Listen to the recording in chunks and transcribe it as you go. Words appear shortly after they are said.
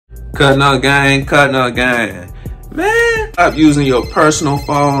Cutting up gang, cutting up gang. Man, stop using your personal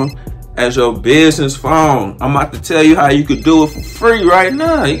phone as your business phone. I'm about to tell you how you could do it for free right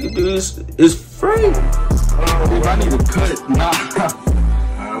now. You can do this, it's free. If I need a cut, nah.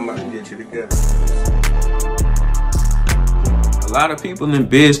 I'm about to get you together. A lot of people in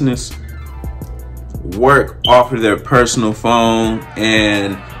business work off of their personal phone,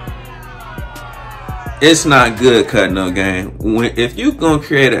 and it's not good, cutting up gang. If you're gonna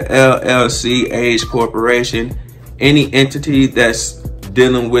create a LLC, age corporation, any entity that's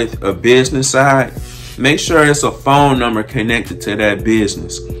dealing with a business side, make sure it's a phone number connected to that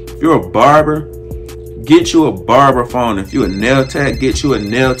business. If you're a barber, get you a barber phone. If you're a nail tech, get you a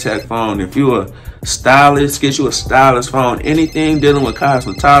nail tech phone. If you're a stylist, get you a stylist phone. Anything dealing with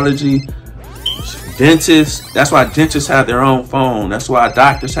cosmetology, dentists, that's why dentists have their own phone. That's why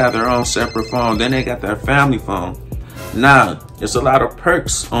doctors have their own separate phone. Then they got their family phone. Now, there's a lot of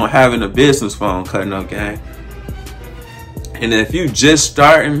perks on having a business phone, cutting up gang. And if you just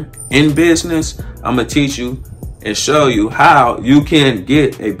starting in business, I'm gonna teach you and show you how you can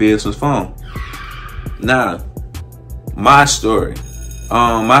get a business phone. Now, my story.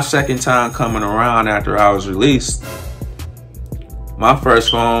 My second time coming around after I was released, my first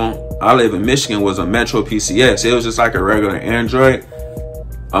phone, I live in Michigan, was a Metro PCS. It was just like a regular Android.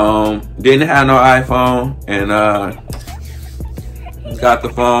 Didn't have no iPhone, and got the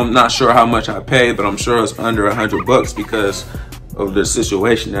phone. Not sure how much I paid, but I'm sure it's under $100 because of the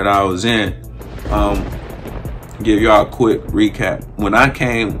situation that I was in. Give y'all a quick recap. When I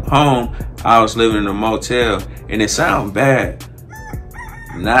came home, I was living in a motel, and it sounds bad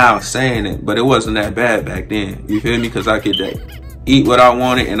now saying it, but it wasn't that bad back then. You feel me? Because I could eat what I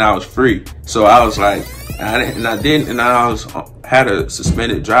wanted, and I was free. So I was like, I had a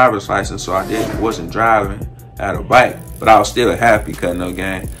suspended driver's license, so I wasn't driving. I had a bike, but I was still happy, cutting up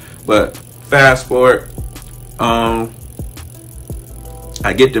gang. But fast forward, I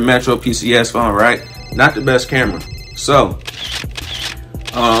get the Metro PCS phone, right? Not the best camera. So,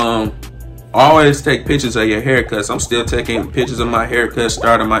 always take pictures of your haircuts. I'm still taking pictures of my haircuts.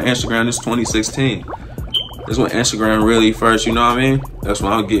 Started my Instagram, this 2016. This is when Instagram really first, you know what I mean? That's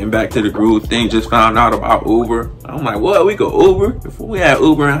when I'm getting back to the groove thing. Just found out about Uber. I'm like, what? We go Uber? Before we had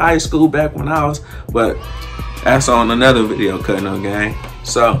Uber in high school back when I was, but that's on another video, cutting up gang.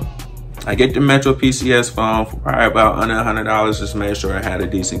 So I get the Metro PCS phone for probably about under $100. Just made sure I had a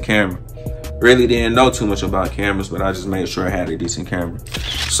decent camera. Really didn't know too much about cameras, but I just made sure I had a decent camera.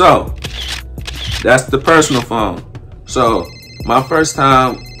 So that's the personal phone. So my first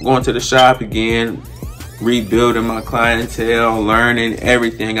time going to the shop again, rebuilding my clientele, learning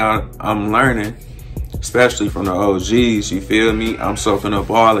everything I'm learning, especially from the OGs, you feel me? I'm soaking up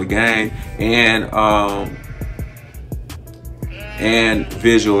all the game and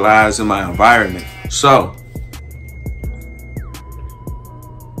visualizing my environment. So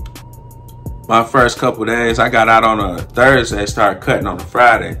my first couple days, I got out on a Thursday, started cutting on a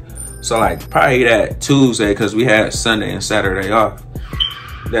Friday. So like probably that Tuesday, because we had Sunday and Saturday off.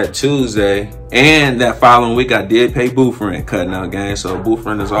 That Tuesday and that following week, I did pay booth rent, cutting up gang. So booth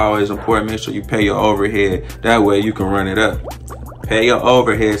rent is always important. Make sure you pay your overhead. That way you can run it up. Pay your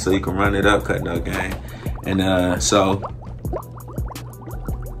overhead so you can run it up, cutting up gang. And so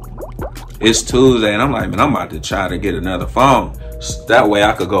it's Tuesday, and I'm like, man, I'm about to try to get another phone. That way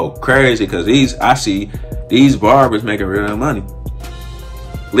I could go crazy, because I see these barbers making real money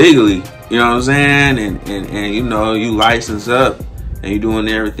legally. You know what I'm saying? And you know, you license up and you're doing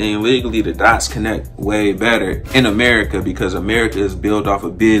everything legally. The dots connect way better in America, because America is built off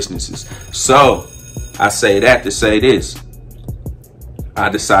of businesses. So I say that to say this. I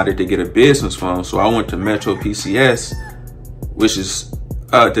decided to get a business phone, so I went to Metro PCS, which is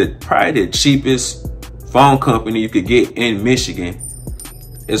probably the cheapest phone company you could get in Michigan.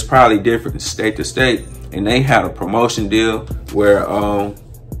 It's probably different state to state, and they had a promotion deal where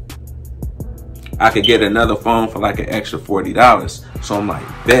I could get another phone for like an extra $40. So I'm like,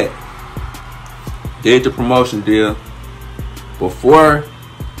 bet. Did the promotion deal. Before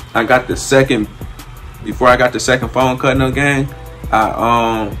I got the second phone, cutting up gang,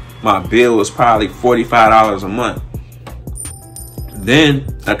 my bill was probably $45 a month. Then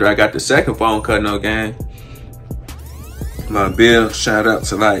after I got the second phone, cutting up gang, my bill shot up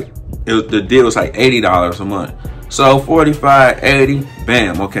to like, the deal was like $80 a month. So 45, 80,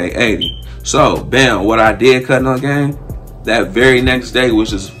 bam, okay, 80. So bam, what I did, cutting up gang, that very next day,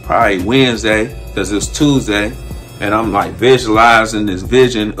 which is probably Wednesday, because it's Tuesday, and I'm like visualizing this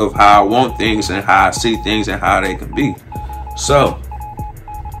vision of how I want things and how I see things and how they can be. So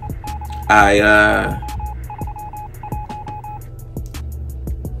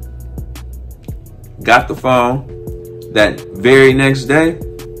got the phone that very next day.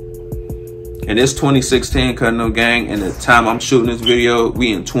 And it's 2016, Cutting Up Gang, and the time I'm shooting this video,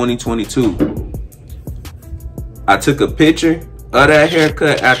 we in 2022. I took a picture of that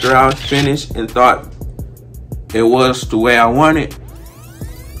haircut after I was finished and thought it was the way I wanted.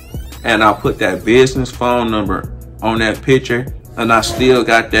 And I put that business phone number on that picture, and I still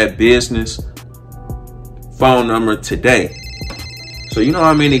got that business phone number today. So you know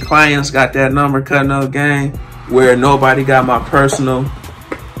how many clients got that number, Cutting Up Gang, where nobody got my personal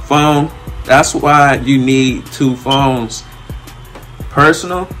phone? That's why you need two phones.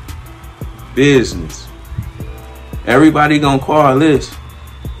 Personal, business. Everybody gonna call this.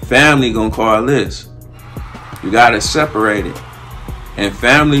 Family gonna call this. You gotta separate it. And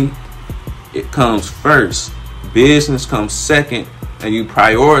family, it comes first. Business comes second, and you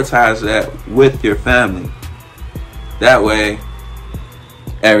prioritize that with your family. That way,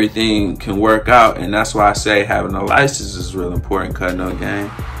 everything can work out, and that's why I say having a license is real important, Cutting Up Gang.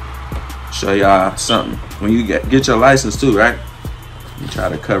 Show y'all something. When you get your license too, right? You try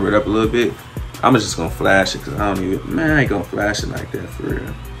to cover it up a little bit. I'm just gonna flash it because I don't even, man, I ain't gonna flash it like that for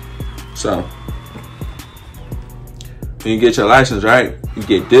real. So, when you get your license, right? You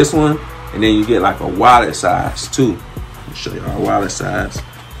get this one, and then you get like a wallet size too. I'll show y'all a wallet size.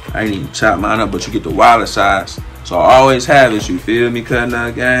 I ain't even chop mine up, but you get the wallet size. So I always have it, you feel me, Cutting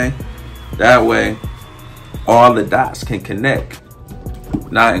Up Gang? That way, all the dots can connect.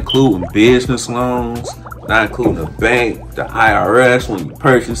 Not including business loans, not including the bank, the IRS when you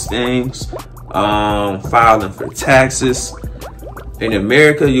purchase things, filing for taxes. In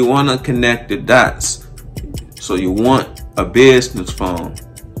America, you want to connect the dots. So you want a business phone.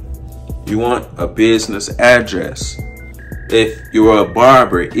 You want a business address. If you're a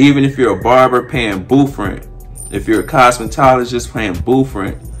barber, even if you're a barber paying booth rent, if you're a cosmetologist paying booth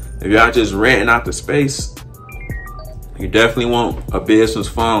rent, if y'all just renting out the space, you definitely want a business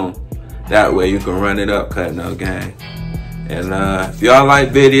phone. That way you can run it up, Cutting Up Gang. And if y'all like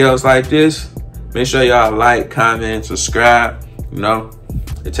videos like this, make sure y'all like, comment, subscribe. You know,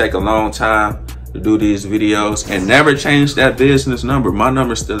 it take a long time to do these videos, and never change that business number. My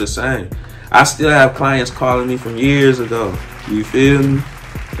number's still the same. I still have clients calling me from years ago. You feel me?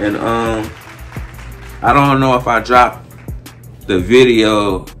 And I don't know if I dropped the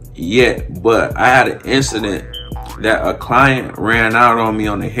video yet, but I had an incident that a client ran out on me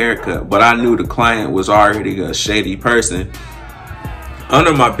on the haircut, but I knew the client was already a shady person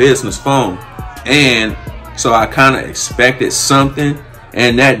under my business phone. And so I kind of expected something,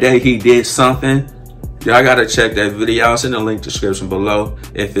 and that day he did something. Y'all gotta check that video out. It's in the link description below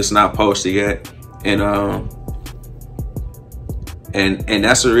if it's not posted yet. And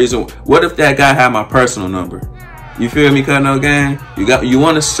that's the reason. What if that guy had my personal number? You feel me, Cutting Up Gang? You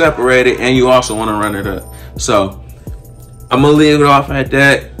want to separate it, and you also want to run it up. So I'm gonna leave it off at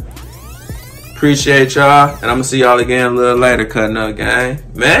that. Appreciate y'all, and I'm gonna see y'all again a little later, Cutting Up Gang.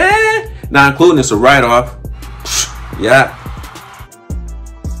 Man, not including this a write-off. Yeah.